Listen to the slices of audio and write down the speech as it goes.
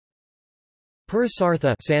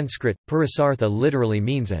Purusartha Sanskrit, Purusartha literally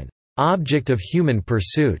means an object of human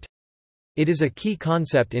pursuit. It is a key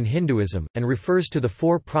concept in Hinduism, and refers to the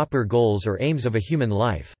four proper goals or aims of a human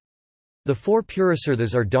life. The four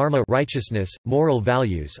Purusarthas are dharma righteousness, moral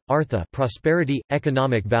values, artha prosperity,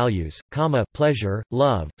 economic values, kama pleasure,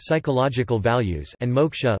 love, psychological values, and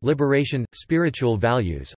moksha liberation, spiritual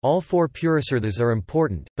values. All four Purusarthas are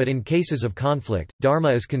important, but in cases of conflict,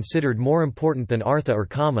 dharma is considered more important than artha or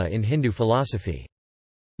kama in Hindu philosophy.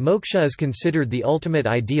 Moksha is considered the ultimate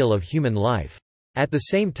ideal of human life. At the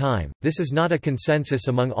same time, this is not a consensus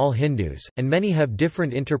among all Hindus, and many have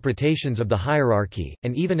different interpretations of the hierarchy,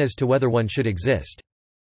 and even as to whether one should exist.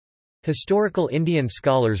 Historical Indian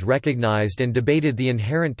scholars recognized and debated the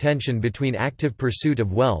inherent tension between active pursuit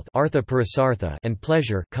of wealth artha purusartha and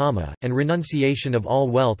pleasure kama, and renunciation of all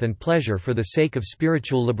wealth and pleasure for the sake of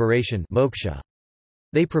spiritual liberation moksha.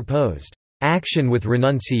 They proposed, action with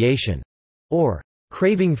renunciation, or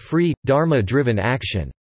craving-free, dharma-driven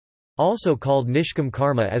action, also called nishkam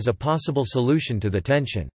karma, as a possible solution to the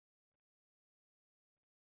tension.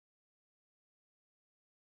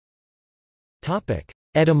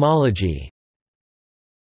 Etymology.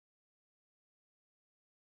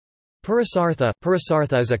 Purusartha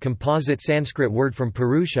is a composite Sanskrit word from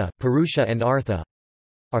Purusha and Artha.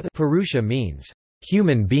 Purusha means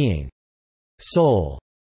human being, soul,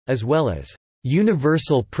 as well as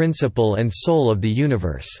universal principle and soul of the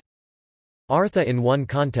universe. Artha in one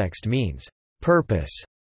context means purpose,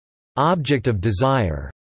 object of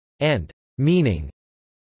desire, and meaning.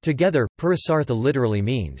 Together, Purusartha literally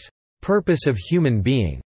means purpose of human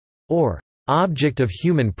being, or object of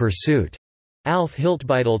human pursuit. Alf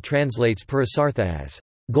Hiltbeitel translates Purusartha as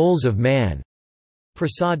goals of man.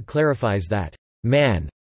 Prasad clarifies that man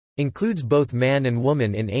includes both man and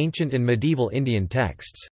woman in ancient and medieval Indian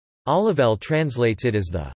texts. Olivelle translates it as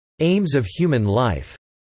the aims of human life.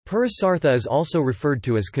 Purusartha is also referred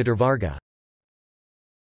to as Katarvarga.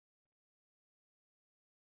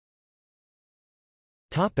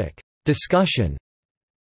 Discussion.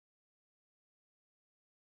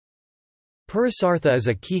 Purusartha is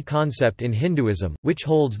a key concept in Hinduism, which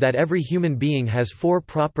holds that every human being has four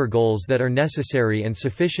proper goals that are necessary and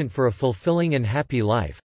sufficient for a fulfilling and happy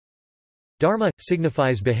life. Dharma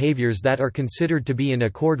signifies behaviors that are considered to be in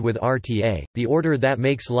accord with RTA, the order that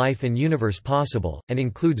makes life and universe possible, and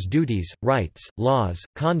includes duties, rights, laws,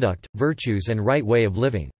 conduct, virtues and right way of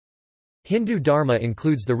living. Hindu dharma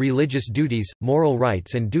includes the religious duties, moral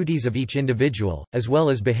rights and duties of each individual, as well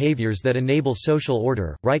as behaviors that enable social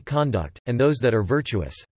order, right conduct, and those that are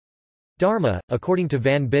virtuous. Dharma, according to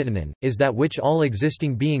Van Bittenen, is that which all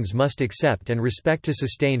existing beings must accept and respect to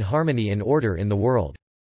sustain harmony and order in the world.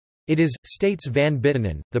 It is, states Van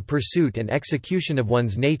Bittenen, the pursuit and execution of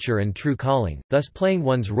one's nature and true calling, thus playing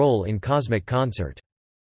one's role in cosmic concert.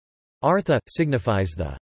 Artha signifies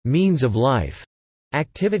the means of life,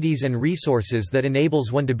 activities and resources that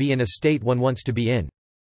enables one to be in a state one wants to be in.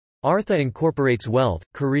 Artha incorporates wealth,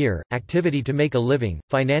 career, activity to make a living,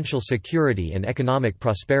 financial security and economic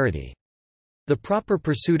prosperity. The proper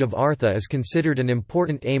pursuit of artha is considered an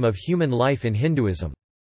important aim of human life in Hinduism.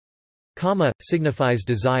 Kama signifies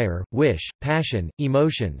desire, wish, passion,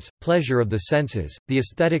 emotions, pleasure of the senses, the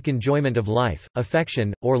aesthetic enjoyment of life,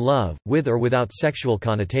 affection, or love, with or without sexual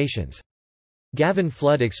connotations. Gavin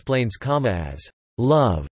Flood explains kama as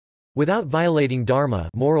love, without violating dharma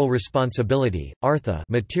moral responsibility, artha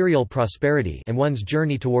material prosperity, and one's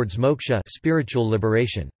journey towards moksha spiritual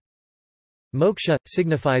liberation. Moksha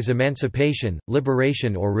signifies emancipation,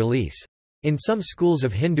 liberation or release. In some schools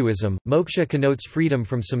of Hinduism, moksha connotes freedom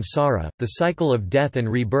from samsara, the cycle of death and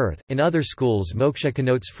rebirth. In other schools, moksha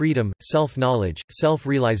connotes freedom, self-knowledge,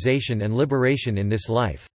 self-realization and liberation in this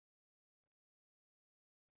life.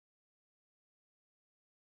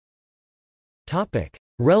 Topic: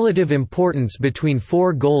 Relative importance between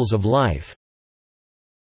four goals of life.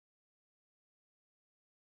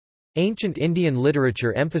 Ancient Indian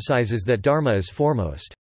literature emphasizes that dharma is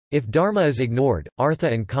foremost. If dharma is ignored, artha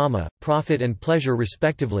and kama, profit and pleasure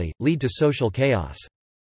respectively, lead to social chaos.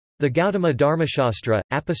 The Gautama Dharmashastra,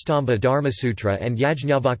 Apastamba Dharmasutra and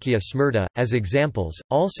Yajnavalkya Smrta, as examples,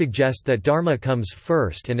 all suggest that dharma comes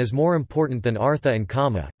first and is more important than artha and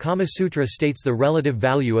kama. Kama Sutra states the relative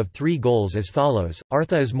value of three goals as follows: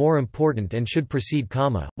 artha is more important and should precede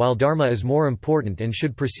kama, while dharma is more important and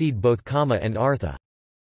should precede both kama and artha.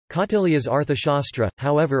 Kautilya's Arthashastra,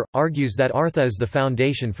 however, argues that artha is the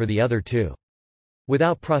foundation for the other two.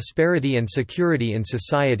 Without prosperity and security in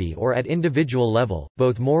society or at individual level,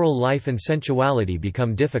 both moral life and sensuality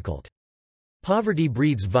become difficult. Poverty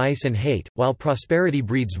breeds vice and hate, while prosperity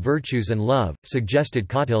breeds virtues and love, suggested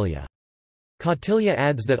Kautilya. Kautilya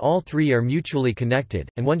adds that all three are mutually connected,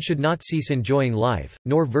 and one should not cease enjoying life,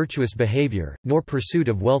 nor virtuous behavior, nor pursuit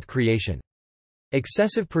of wealth creation.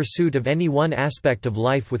 Excessive pursuit of any one aspect of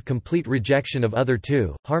life with complete rejection of other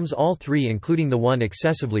two, harms all three including the one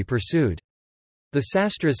excessively pursued. The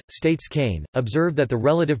Sastras, states Kane, observe that the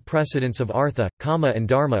relative precedence of artha, kama and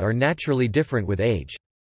dharma are naturally different with age.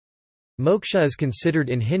 Moksha is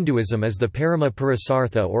considered in Hinduism as the parama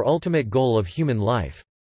purusartha or ultimate goal of human life.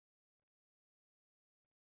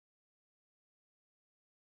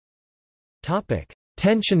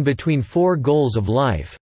 Tension between four goals of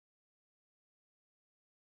life.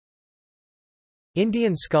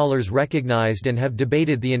 Indian scholars recognized and have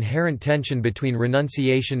debated the inherent tension between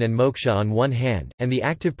renunciation and moksha on one hand, and the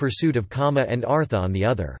active pursuit of kama and artha on the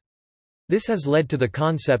other. This has led to the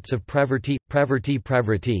concepts of pravrti,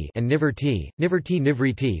 pravrti, and nivritti,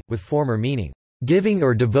 nivriti, with former meaning, giving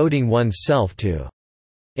or devoting one's self to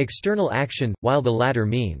external action, while the latter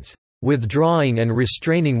means withdrawing and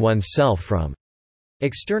restraining one's self from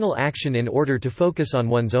external action in order to focus on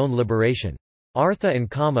one's own liberation. Artha and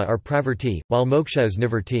kama are pravrti, while moksha is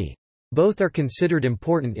nivritti. Both are considered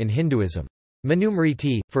important in Hinduism.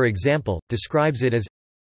 Manusmriti, for example, describes it as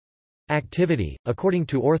activity, according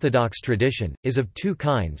to orthodox tradition, is of two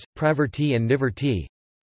kinds, pravrti and nivritti.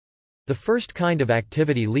 The first kind of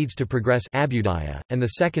activity leads to progress abhyudaya, and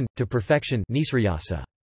the second, to perfection nisrayasa.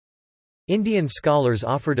 Indian scholars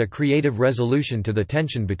offered a creative resolution to the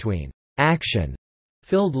tension between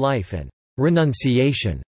action-filled life and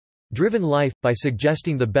renunciation-driven life, by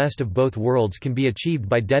suggesting the best of both worlds can be achieved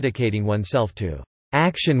by dedicating oneself to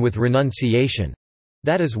action with renunciation,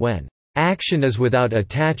 that is, when action is without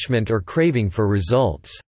attachment or craving for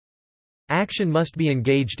results. Action must be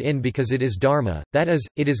engaged in because it is dharma, that is,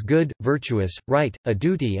 it is good, virtuous, right, a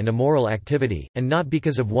duty and a moral activity, and not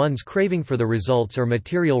because of one's craving for the results or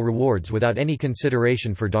material rewards without any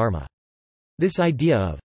consideration for dharma. This idea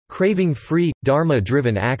of craving-free,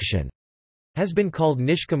 dharma-driven action has been called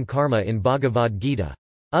nishkam karma in Bhagavad Gita.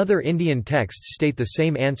 Other Indian texts state the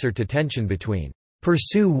same answer to tension between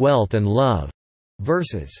pursue wealth and love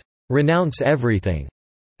versus renounce everything,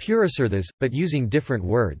 Purusarthas, but using different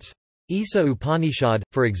words. Isa Upanishad,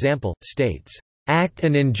 for example, states, "Act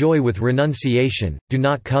and enjoy with renunciation, do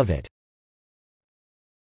not covet."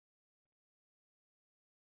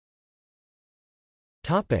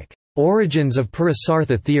 Origins of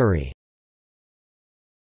Purusartha theory.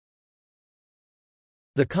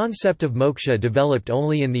 The concept of moksha developed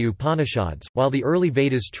only in the Upanishads, while the early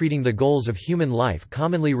Vedas treating the goals of human life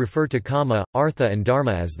commonly refer to kama, artha and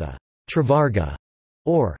dharma as the trivarga,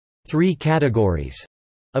 or three categories,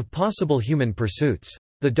 of possible human pursuits.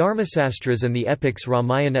 The Dharmasastras and the epics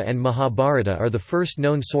Ramayana and Mahabharata are the first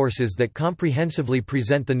known sources that comprehensively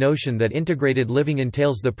present the notion that integrated living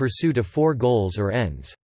entails the pursuit of four goals or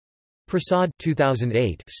ends. Prasad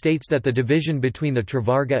 2008 states that the division between the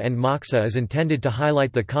Trivarga and Moksha is intended to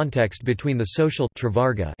highlight the context between the social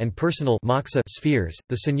Trivarga and personal Moksha spheres.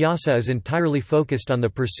 The sannyasa is entirely focused on the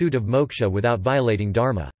pursuit of moksha without violating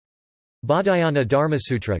dharma. Baudhayana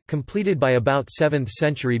Dharmasutra, completed by about 7th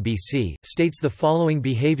century BC, states the following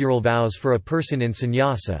behavioral vows for a person in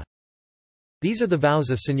sannyasa. These are the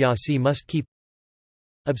vows a sannyasi must keep: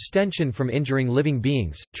 abstention from injuring living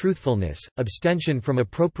beings, truthfulness, abstention from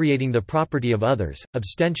appropriating the property of others,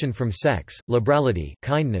 abstention from sex, liberality,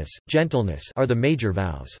 kindness, gentleness are the major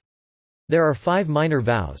vows. There are 5 minor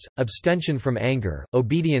vows: abstention from anger,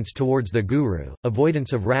 obedience towards the guru,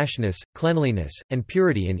 avoidance of rashness, cleanliness, and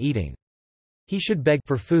purity in eating. He should beg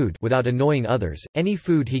for food without annoying others. Any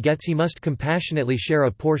food he gets he must compassionately share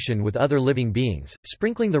a portion with other living beings,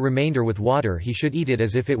 sprinkling the remainder with water. He should eat it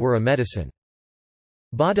as if it were a medicine.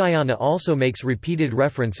 Baudhayana also makes repeated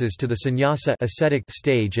references to the sannyasa ascetic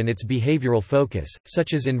stage and its behavioral focus,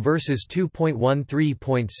 such as in verses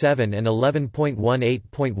 2.13.7 and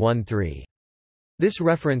 11.18.13. This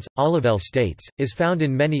reference, Olivelle states, is found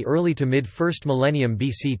in many early to mid-1st millennium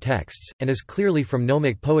BC texts, and is clearly from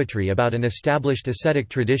gnomic poetry about an established ascetic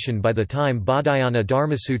tradition by the time Baudhayana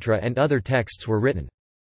Dharmasutra and other texts were written.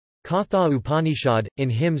 Katha Upanishad,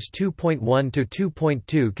 in hymns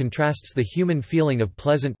 2.1–2.2 contrasts the human feeling of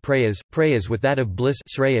pleasant prayas with that of bliss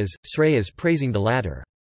sreyas, praising the latter.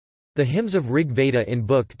 The hymns of Rig Veda in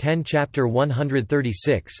Book 10 Chapter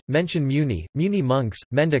 136, mention muni monks,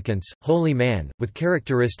 mendicants, holy man, with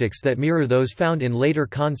characteristics that mirror those found in later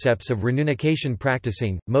concepts of renunciation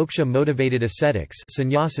practicing, moksha-motivated ascetics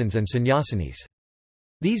sannyasins and sannyasinis.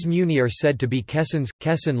 These muni are said to be kesans,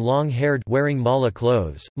 kesan long-haired wearing mala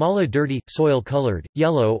clothes, mala dirty, soil-colored,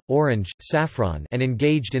 yellow, orange, saffron and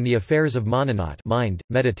engaged in the affairs of mananat mind,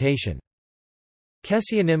 meditation.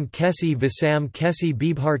 Kesyanim Kesi Visam Kesi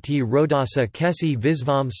Bibharti Rodasa Kesi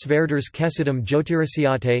Visvam Sverders Kesidam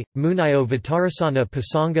Jyotirasiate, Munayo Vitarasana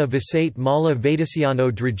Pasanga Visate Mala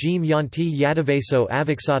Vedasiano Drajim Yanti Yadavaso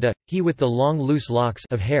Aviksata, he with the long loose locks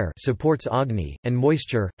of hair supports Agni, and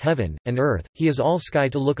moisture, heaven, and earth, he is all sky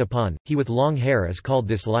to look upon, he with long hair is called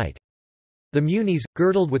this light. The Munis,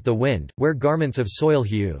 girdled with the wind, wear garments of soil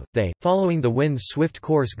hue, they, following the wind's swift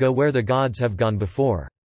course go where the gods have gone before.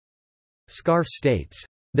 Scarf states,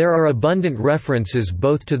 "There are abundant references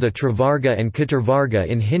both to the Trivarga and Chaturvarga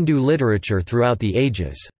in Hindu literature throughout the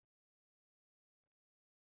ages."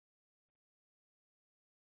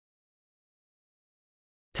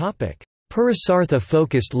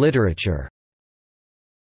 Purusartha-focused literature.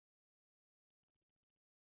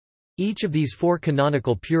 Each of these four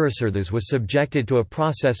canonical Purusarthas was subjected to a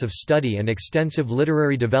process of study and extensive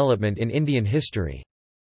literary development in Indian history.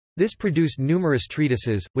 This produced numerous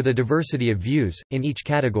treatises, with a diversity of views, in each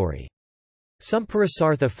category. Some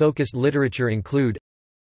Purusartha-focused literature include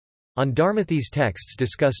On Dharma. These texts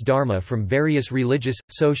discuss Dharma from various religious,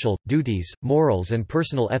 social, duties, morals and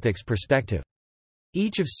personal ethics perspective.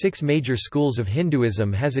 Each of 6 major schools of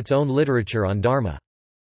Hinduism has its own literature on Dharma.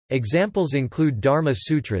 Examples include Dharma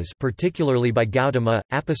Sutras, particularly by Gautama,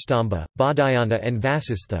 Apastamba, Baudhayana and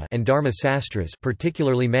Vasistha, and Dharma Sastras,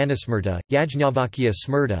 particularly Manusmrta, Yajñavakya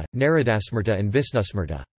Smrta, Naradasmrta and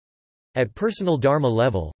Visnusmrta. At personal dharma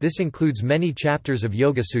level, this includes many chapters of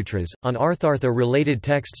Yoga Sutras. On Arthartha-related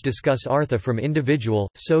texts discuss artha from individual,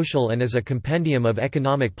 social and as a compendium of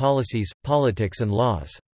economic policies, politics and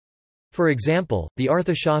laws. For example, the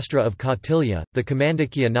Arthashastra of Kautilya, the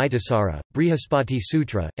Kamandakya Nitasara, Brihaspati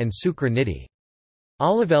Sutra, and Sukra Nidhi.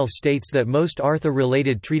 Olivelle states that most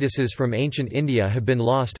Artha-related treatises from ancient India have been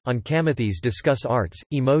lost. On Kamathis discuss arts,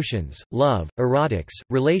 emotions, love, erotics,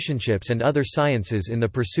 relationships and other sciences in the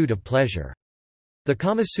pursuit of pleasure. The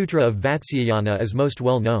Kama Sutra of Vatsyayana is most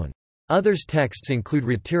well known. Others texts include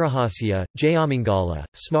Ratirahasya, Jayamangala,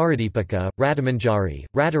 Smaradipaka, Ratamanjari,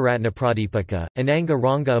 Rataratnapradipaka, Ananga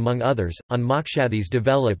Ranga among others. On Mokshathis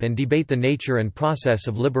develop and debate the nature and process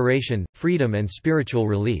of liberation, freedom and spiritual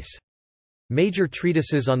release. Major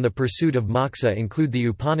treatises on the pursuit of moksha include the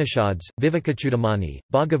Upanishads, Vivekachudamani,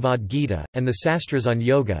 Bhagavad Gita, and the Sastras on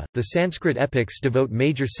yoga. The Sanskrit epics devote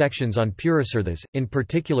major sections on Purusarthas, in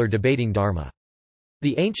particular debating dharma.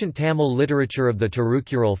 The ancient Tamil literature of the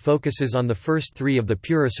Tirukural focuses on the first 3 of the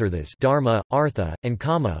Purusarthas, dharma, artha, and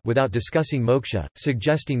kama, without discussing moksha,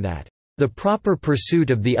 suggesting that the proper pursuit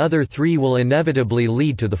of the other 3 will inevitably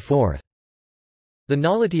lead to the 4th. The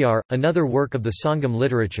Nalatiyar, another work of the Sangam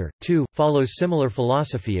literature, too, follows similar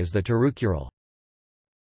philosophy as the Tirukural.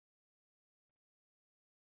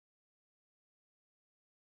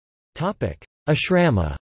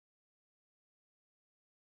 Ashrama.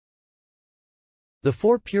 The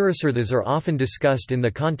 4 Purusarthas are often discussed in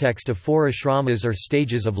the context of 4 ashramas or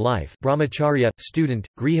stages of life: brahmacharya, student;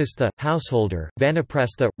 grihastha, householder;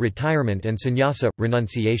 vanaprastha, retirement; and sannyasa,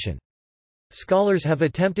 renunciation. Scholars have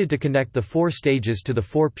attempted to connect the 4 stages to the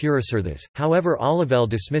 4 Purusarthas, however Olivelle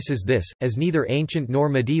dismisses this, as neither ancient nor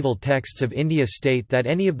medieval texts of India state that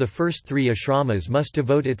any of the first 3 ashramas must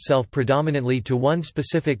devote itself predominantly to one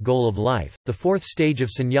specific goal of life. The 4th stage of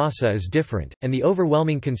sannyasa is different, and the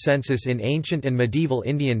overwhelming consensus in ancient and medieval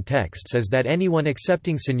Indian texts is that anyone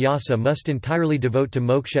accepting sannyasa must entirely devote to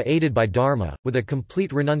moksha aided by dharma, with a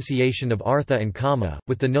complete renunciation of artha and kama,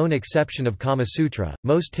 with the known exception of Kama Sutra.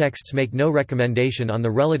 Most texts make no recommendation on the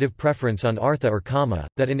relative preference on artha or kama,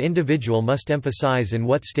 that an individual must emphasize in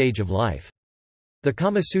what stage of life. The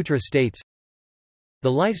Kama Sutra states, "The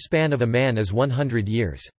lifespan of a man is 100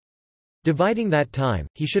 years. Dividing that time,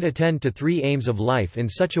 he should attend to 3 aims of life in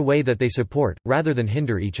such a way that they support, rather than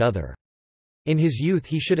hinder each other. In his youth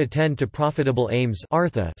he should attend to profitable aims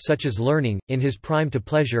artha, such as learning, in his prime to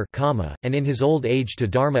pleasure kama, and in his old age to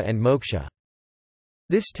dharma and moksha."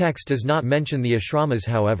 This text does not mention the ashramas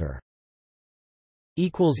however.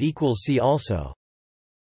 See also